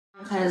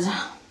because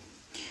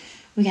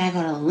we gotta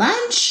go to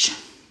lunch.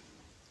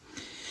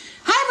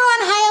 Hi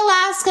everyone, hi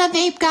Alaska,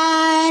 Vape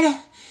God,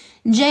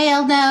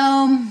 JL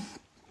Dome.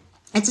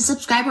 It's a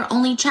subscriber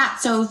only chat,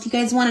 so if you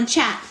guys want to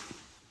chat,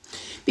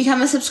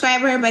 become a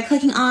subscriber by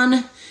clicking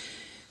on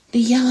the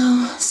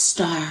yellow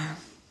star.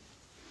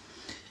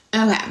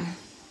 Okay.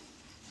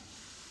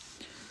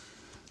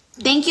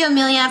 Thank you,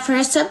 Amelia,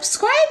 for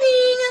subscribing.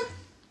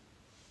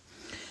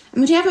 I'm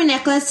going to have my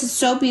necklace. It's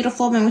so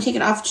beautiful, but I'm going to take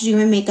it off to do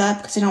my makeup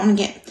because I don't want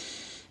to get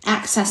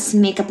excess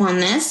makeup on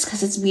this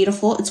because it's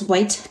beautiful. It's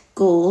white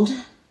gold,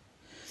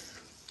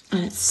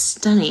 and it's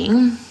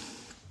stunning.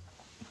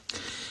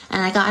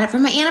 And I got it for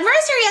my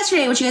anniversary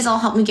yesterday, which you guys all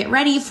helped me get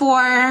ready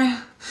for.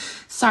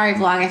 Sorry,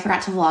 vlog. I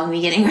forgot to vlog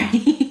me getting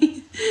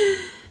ready.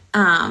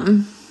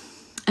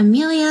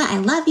 Amelia, I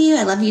love you.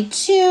 I love you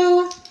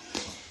too.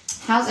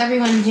 How's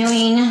everyone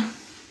doing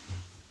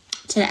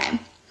today?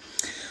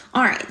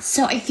 All right,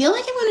 so I feel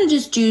like I'm going to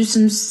just do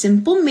some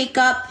simple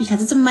makeup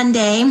because it's a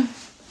Monday.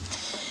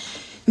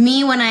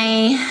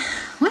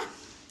 What?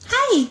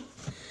 Hi.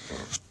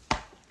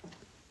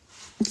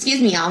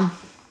 Excuse me, y'all.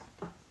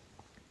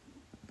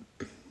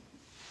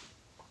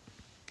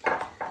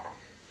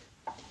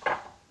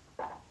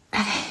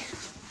 Okay.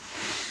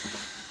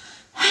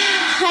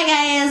 Hi,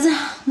 guys.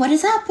 What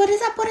is up? What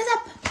is up? What is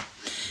up?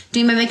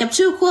 Doing my makeup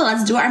too? Cool.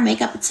 Let's do our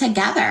makeup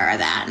together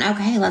then.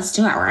 Okay, let's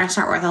do it. We're going to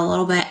start with a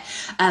little bit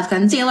of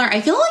concealer. I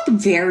feel like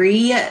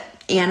very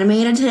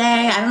animated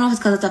today. I don't know if it's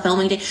because it's a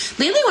filming day.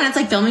 Lately when it's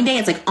like filming day,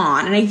 it's like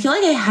on. And I feel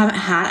like I haven't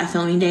had a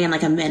filming day in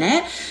like a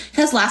minute.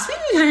 Because last week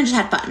we kind of just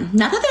had fun.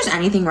 Not that there's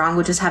anything wrong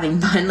with just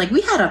having fun. Like we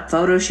had a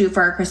photo shoot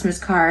for our Christmas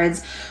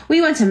cards.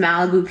 We went to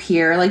Malibu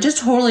Pier. Like just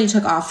totally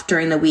took off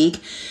during the week.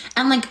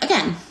 And like,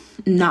 again,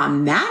 not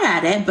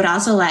mad at it. But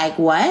also like,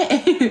 what?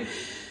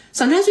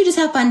 Sometimes we just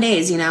have fun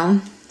days, you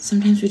know?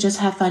 Sometimes we just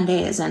have fun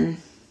days, and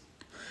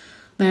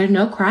there's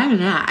no crime in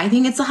that. I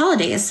think it's the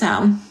holidays, so.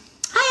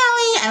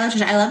 Hi, Ellie. I love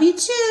Trisha. I love you,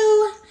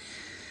 too.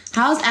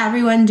 How's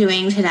everyone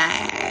doing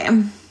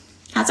today?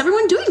 How's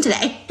everyone doing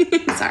today?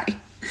 Sorry.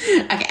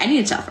 Okay, I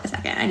need to chill for a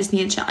second. I just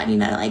need to chill. I need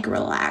to, like,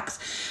 relax.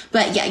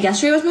 But, yeah,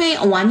 yesterday was my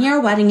 1-year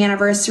wedding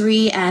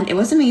anniversary, and it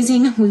was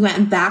amazing. We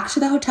went back to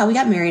the hotel we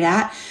got married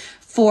at.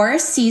 4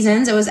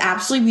 seasons. It was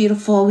absolutely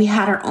beautiful. We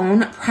had our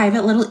own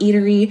private little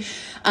eatery.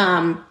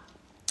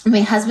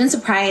 My husband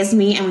surprised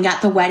me and we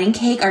got the wedding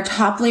cake, our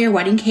top layer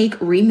wedding cake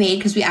remade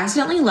because we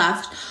accidentally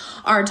left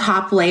our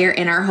top layer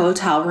in our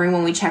hotel room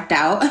when we checked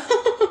out.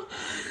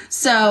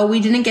 So we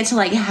didn't get to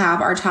like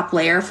have our top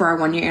layer for our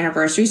 1-year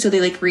anniversary. So they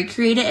like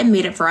recreated it and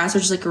made it for us,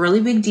 which is like a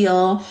really big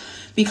deal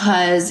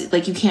because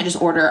like you can't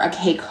just order a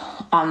cake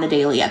on the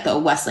daily at the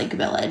Westlake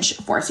Village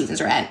 4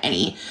 Seasons or at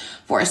any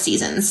 4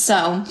 Seasons.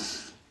 So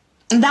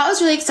that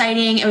was really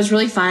exciting. It was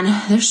really fun.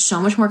 There's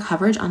so much more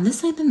coverage on this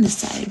side than this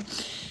side.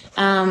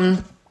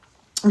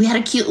 We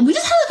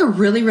just had like a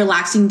really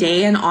relaxing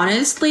day. And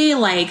honestly,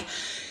 like,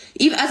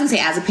 even, I was gonna say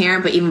as a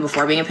parent, but even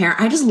before being a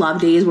parent, I just love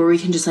days where we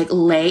can just like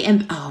lay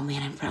and, oh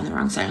man, I put it on the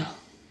wrong side.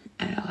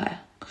 Okay.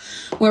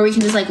 Where we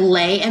can just like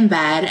lay in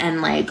bed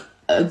and like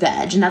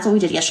veg. And that's what we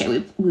did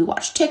yesterday. We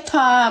watched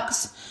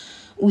TikToks.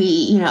 We,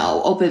 you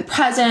know, opened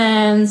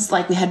presents.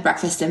 Like we had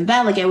breakfast in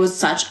bed. Like it was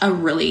such a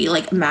really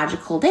like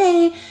magical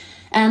day.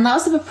 And that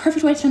was the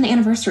perfect way to spend the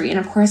anniversary. And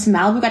of course,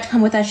 Malibu got to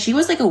come with us. She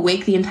was like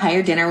awake the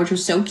entire dinner, which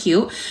was so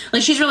cute.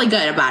 Like she's really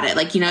good about it.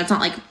 Like, you know, it's not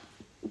like,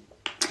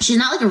 she's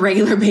not like a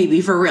regular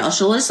baby for real.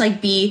 She'll just like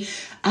be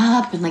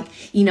up and like,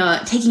 you know,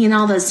 taking in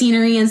all the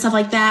scenery and stuff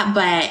like that.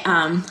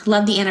 But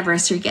love the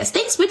anniversary gifts.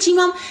 Thanks, Witchy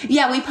Mom.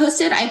 Yeah, I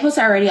posted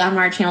already on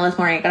our channel this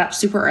morning. I got up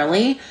super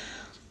early.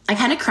 I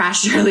kind of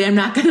crashed early, I'm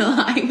not gonna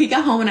lie. We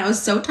got home and I was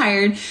so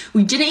tired.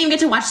 We didn't even get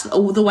to watch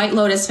the White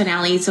Lotus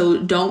finale, so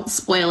don't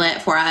spoil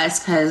it for us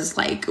because,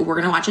 like, we're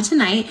gonna watch it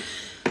tonight.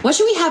 What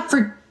should we have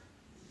for...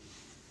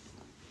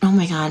 Oh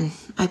my god,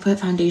 I put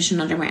foundation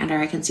under my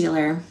under-eye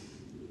concealer.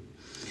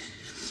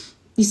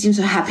 You seem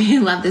so happy. I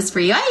love this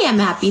for you. I am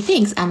happy.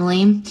 Thanks,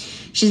 Emily.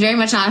 She's very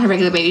much not a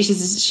regular baby.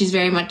 She's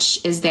very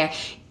much is there.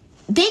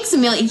 Thanks,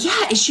 Amelia.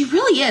 Yeah, she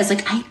really is.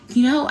 Like,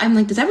 I'm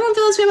like, does everyone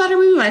feel this way about our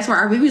baby? But I swear,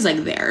 our baby's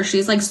like there.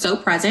 She's like so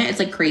present. It's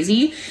like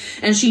crazy.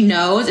 And she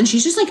knows. And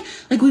she's just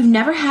like we've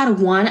never had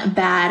one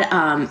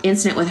bad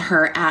incident with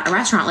her at a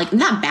restaurant. Like,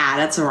 not bad.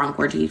 That's the wrong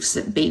word to use.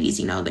 Babies,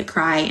 you know, they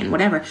cry and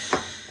whatever.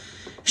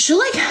 She'll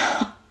like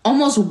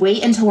almost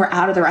wait until we're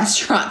out of the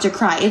restaurant to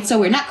cry. It's so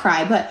weird. Not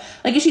cry, but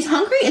like if she's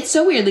hungry, it's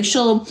so weird. Like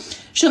she'll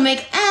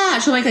make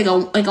like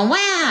a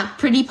wah,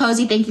 pretty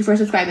posy, thank you for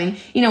subscribing,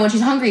 you know, when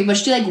she's hungry, but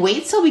she like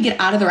waits till we get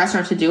out of the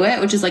restaurant to do it,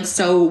 which is like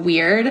so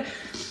weird,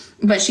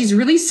 but she's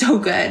really so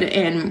good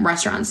in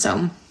restaurants.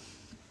 So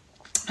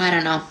I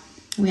don't know.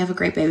 We have a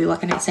great baby. What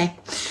can I say?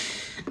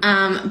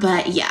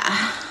 But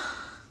yeah.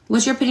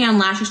 What's your opinion on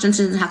lash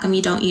extensions and how come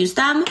you don't use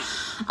them?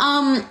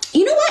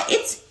 You know what?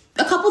 It's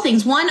a couple things.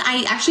 things. One,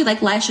 I actually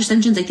like lash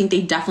extensions. I think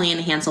they definitely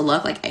enhance a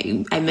look. Like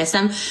I miss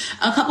them.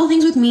 A couple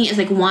things with me is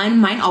like, one,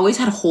 mine always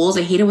had holes.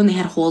 I hated when they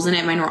had holes in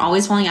it. Mine were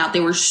always falling out.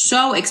 They were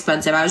so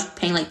expensive. I was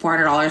paying like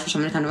 $400 for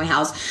someone to come to my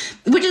house,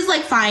 which is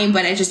like fine,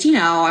 but I just, you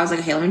know, I was like,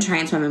 okay, let me try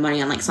and spend my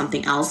money on like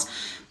something else.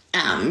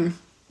 And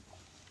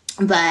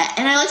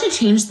I like to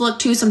change the look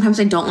too. Sometimes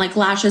I don't like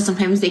lashes.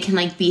 Sometimes they can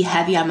like be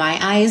heavy on my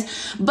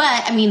eyes.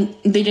 But I mean,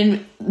 they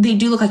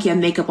do look like you have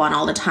makeup on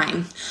all the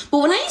time. But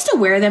when I used to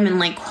wear them in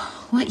like,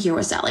 what year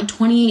was that? Like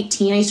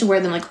 2018, I used to wear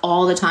them like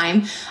all the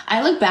time.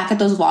 I look back at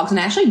those vlogs and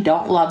I actually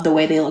don't love the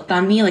way they looked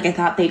on me. Like I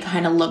thought they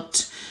kind of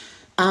looked,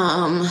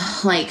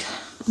 like,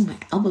 oh, my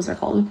elbows are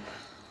cold.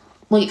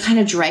 Like it kind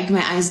of dragged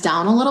my eyes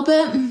down a little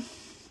bit.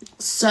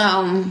 So,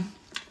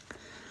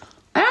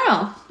 I don't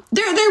know.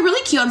 They're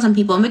really cute on some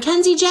people.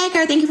 Mackenzie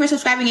Jagger, thank you for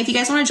subscribing. If you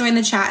guys want to join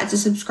the chat, it's a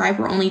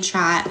subscriber only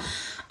chat.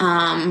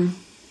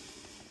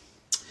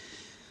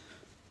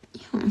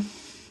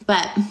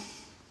 But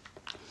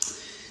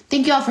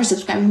thank you all for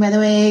subscribing, by the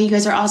way. You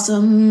guys are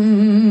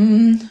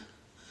awesome.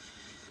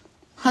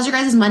 How's your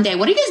guys' Monday?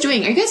 What are you guys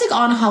doing? Are you guys like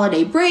on a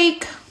holiday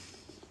break?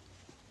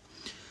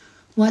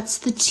 What's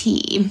the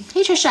tea?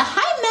 Hey Trisha.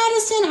 Hi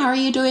Madison. How are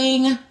you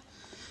doing?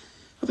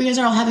 Hope you guys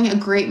are all having a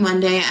great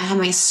Monday. I have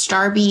my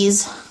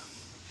Starbies.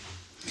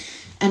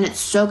 And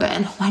it's so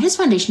good. Why does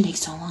foundation take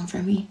so long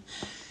for me?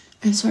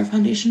 I swear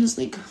foundation is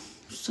like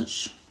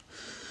such...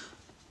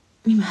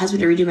 I need my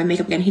husband to redo my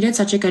makeup again. He did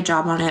such a good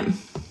job on it.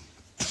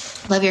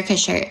 Love your kiss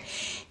shirt.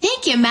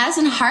 Thank you,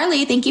 Madison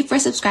Harley. Thank you for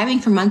subscribing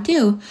for month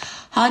 2.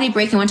 Holiday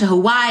break and went to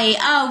Hawaii.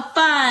 Oh,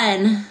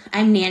 fun.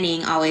 I'm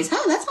nannying always.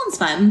 Oh, that sounds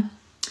fun.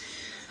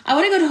 I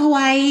want to go to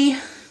Hawaii.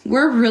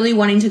 We're really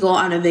wanting to go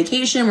on a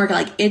vacation. We're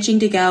like itching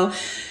to go.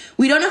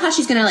 We don't know how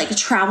she's gonna like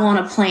travel on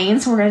a plane,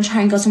 so we're gonna try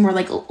and go somewhere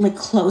like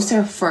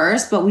closer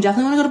first. But we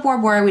definitely want to go to Bora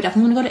Bora. We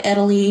definitely want to go to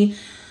Italy.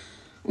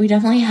 We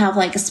definitely have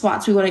like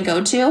spots we want to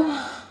go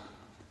to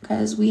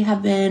because we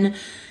have been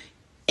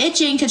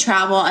itching to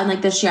travel. And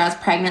like this year I was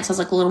pregnant, so I was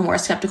like a little more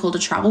skeptical to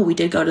travel. We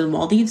did go to the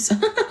Maldives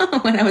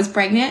when I was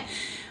pregnant,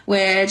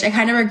 which I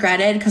kind of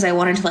regretted because I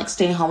wanted to like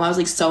stay home. I was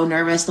like so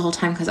nervous the whole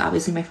time because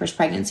obviously my first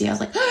pregnancy. I was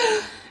like,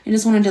 I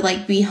just wanted to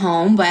like be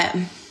home, but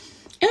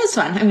it was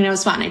fun. I mean, it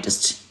was fun. I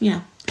just, you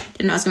know,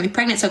 didn't know I was going to be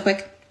pregnant so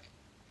quick.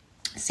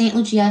 St.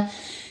 Lucia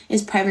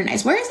is private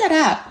nice. Where is that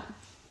at?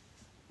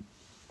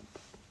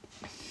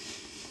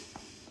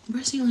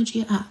 Where's St.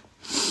 Lucia at?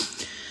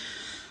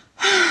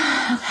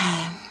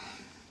 Okay.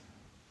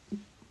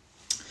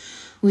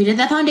 We did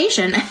the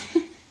foundation.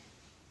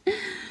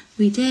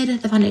 We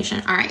did the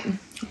foundation. All right.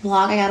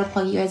 Vlog, I got to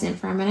plug you guys in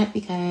for a minute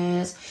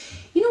because...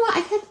 You know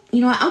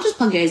what? I'll just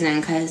plug you guys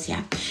in because,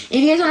 yeah. If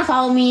you guys want to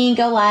follow me,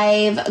 go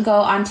live, go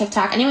on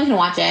TikTok. Anyone can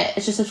watch it.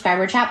 It's just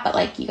subscriber chat, but,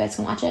 like, you guys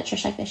can watch it.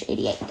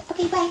 TrishLikeFish88.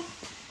 Okay, bye.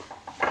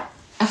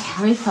 Okay,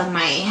 let me plug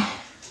my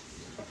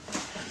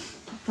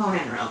phone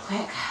in real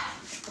quick.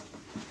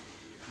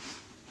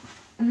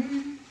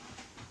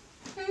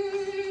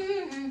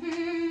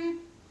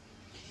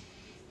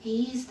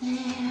 He's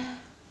there.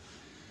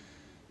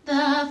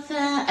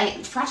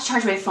 I forgot to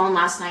charge my phone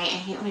last night. I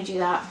hate when I do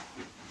that.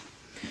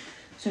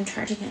 So I'm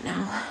charging it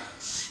now.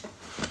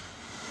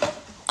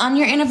 On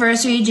your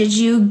anniversary, did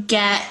you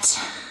get...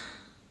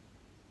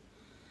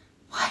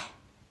 What?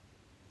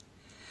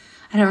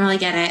 I don't really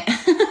get it.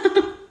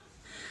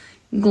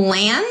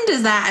 Gland?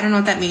 Is that... I don't know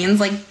what that means.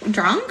 Like,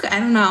 drunk? I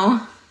don't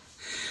know.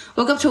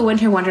 Woke up to a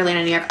winter wonderland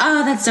in New York.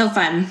 Oh, that's so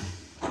fun.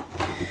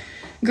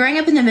 Growing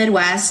up in the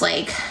Midwest,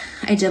 like,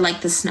 I did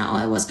like the snow.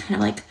 It was kind of,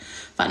 like,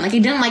 fun. Like, I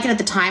didn't like it at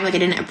the time. Like, I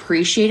didn't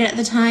appreciate it at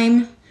the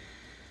time.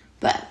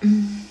 But...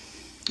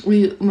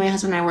 my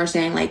husband and I were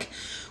saying, like,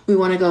 we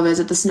want to go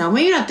visit the snow.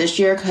 Maybe not this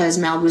year because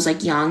Malibu's,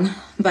 like, young,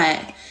 but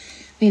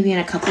maybe in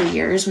a couple of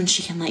years when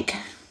she can, like,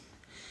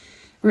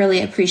 really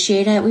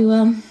appreciate it, we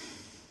will.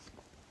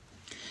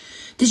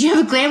 Did you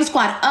have a glam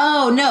squad?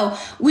 Oh, no.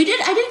 I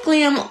did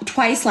glam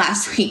twice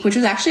last week, which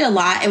was actually a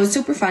lot. It was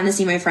super fun to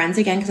see my friends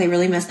again because I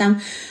really miss them.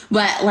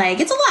 But, like,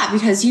 it's a lot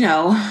because, you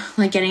know,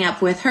 like, getting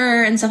up with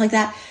her and stuff like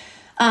that.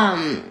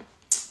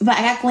 But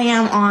I got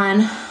glam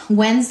on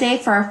Wednesday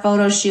for our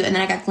photo shoot, and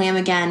then I got glam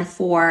again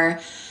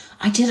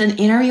I did an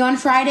interview on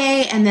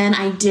Friday, and then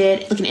I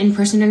did like an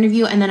in-person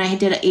interview, and then I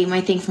did my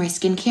thing for my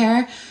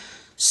skincare.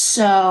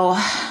 So,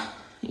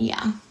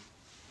 yeah.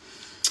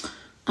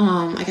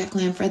 I got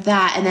glam for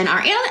that. And then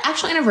our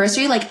actual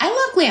anniversary, like, I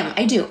love glam.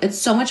 I do. It's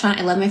so much fun.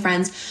 I love my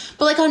friends.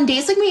 But, like, on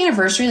days like my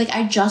anniversary, like,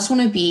 I just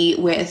want to be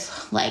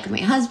with, like, my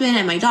husband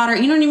and my daughter.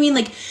 You know what I mean?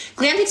 Like,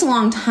 glam takes a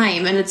long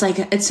time, and it's, like,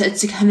 it's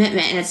a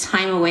commitment, and it's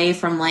time away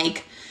from,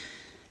 like,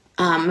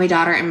 my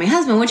daughter and my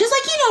husband, which is,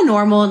 like, you know,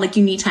 normal, and, like,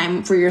 you need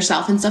time for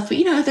yourself and stuff. But,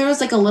 you know, there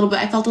was, like, a little bit,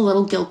 I felt a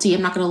little guilty.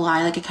 I'm not going to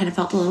lie. Like, I kind of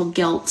felt a little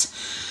guilt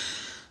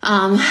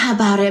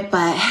about it.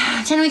 But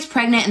 10 weeks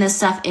pregnant, and this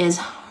stuff is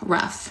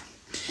rough.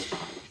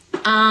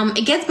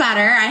 It gets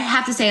better. I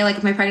have to say, like,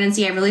 with my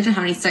pregnancy, I really didn't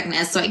have any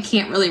sickness, so I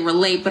can't really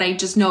relate, but I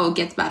just know it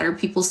gets better.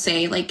 People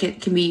say, like,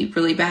 it can be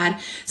really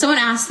bad. Someone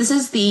asked, this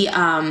is the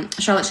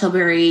Charlotte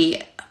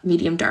Tilbury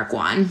medium dark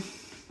one.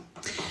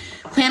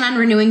 Plan on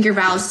renewing your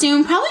vows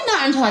soon. Probably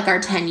not until like our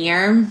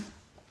 10-year.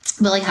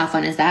 But like, how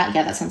fun is that?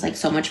 Yeah, that sounds like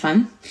so much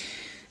fun.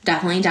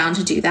 Definitely down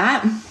to do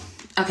that.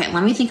 Okay,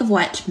 let me think of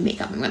what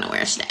makeup I'm gonna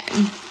wear today.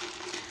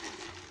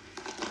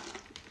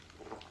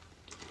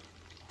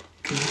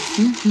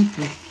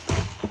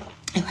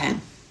 Okay.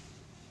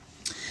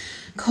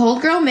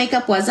 Cold girl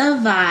makeup was a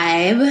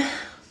vibe.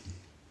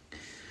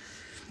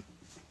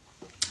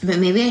 But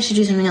maybe I should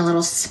do something a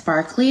little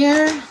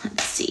sparklier.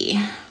 Let's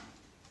see.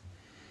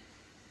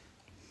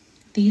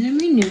 These are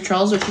my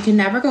neutrals, which you can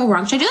never go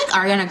wrong. Should I do like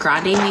Ariana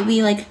Grande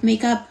maybe, like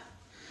makeup?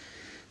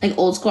 Like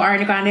old school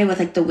Ariana Grande with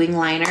like the wing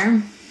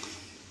liner?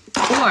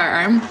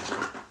 Or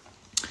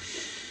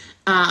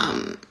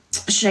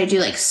should I do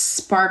like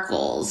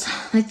sparkles?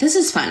 Like this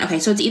is fun. Okay,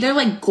 so it's either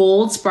like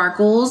gold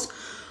sparkles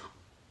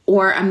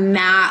or a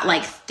matte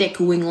like thick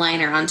wing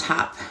liner on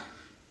top.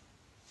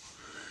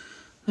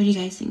 What do you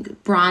guys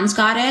think? Bronze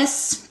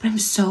Goddess, but I'm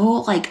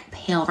so like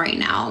pale right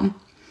now.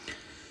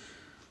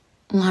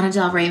 Lana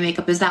Del Rey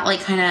makeup, is that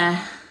like kind of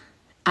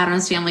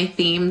Addams Family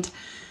themed?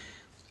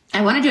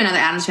 I want to do another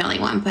Addams Family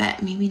one,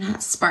 but maybe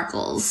not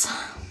sparkles.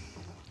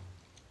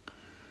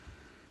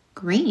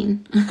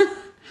 Green.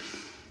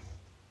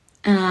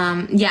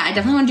 Yeah, I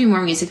definitely want to do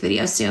more music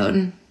videos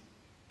soon.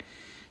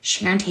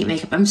 Sharon Tate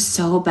makeup, I'm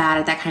so bad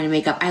at that kind of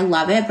makeup. I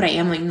love it, but I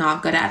am like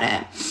not good at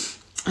it.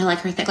 I like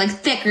her thick,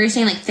 are you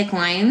saying like thick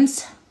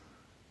lines?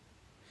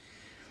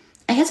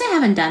 I guess I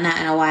haven't done that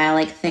in a while,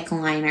 like thick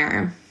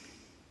liner.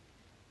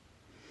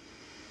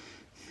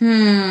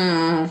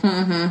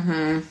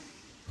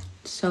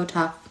 So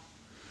tough.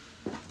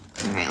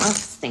 All right,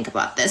 let's think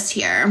about this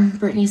here.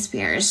 Britney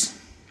Spears.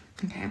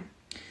 Okay.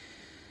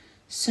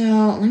 So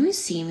let me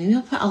see. Maybe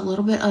I'll put a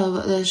little bit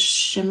of the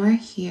shimmer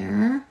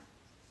here.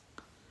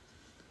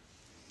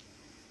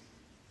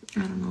 I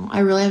don't know. I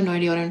really have no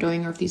idea what I'm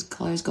doing or if these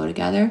colors go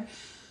together.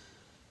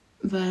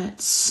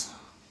 But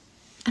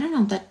I don't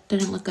know. That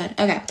didn't look good.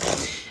 Okay.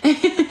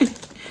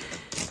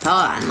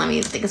 Hold on. Let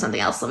me think of something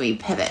else. Let me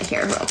pivot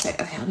here real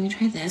quick. Okay, let me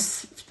try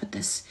this. Let's put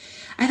this.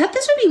 I thought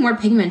this would be more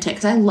pigmented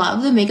because I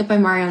love the Makeup by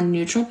Mario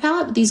neutral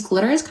palette, but these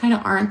glitters kind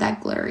of aren't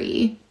that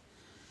glittery.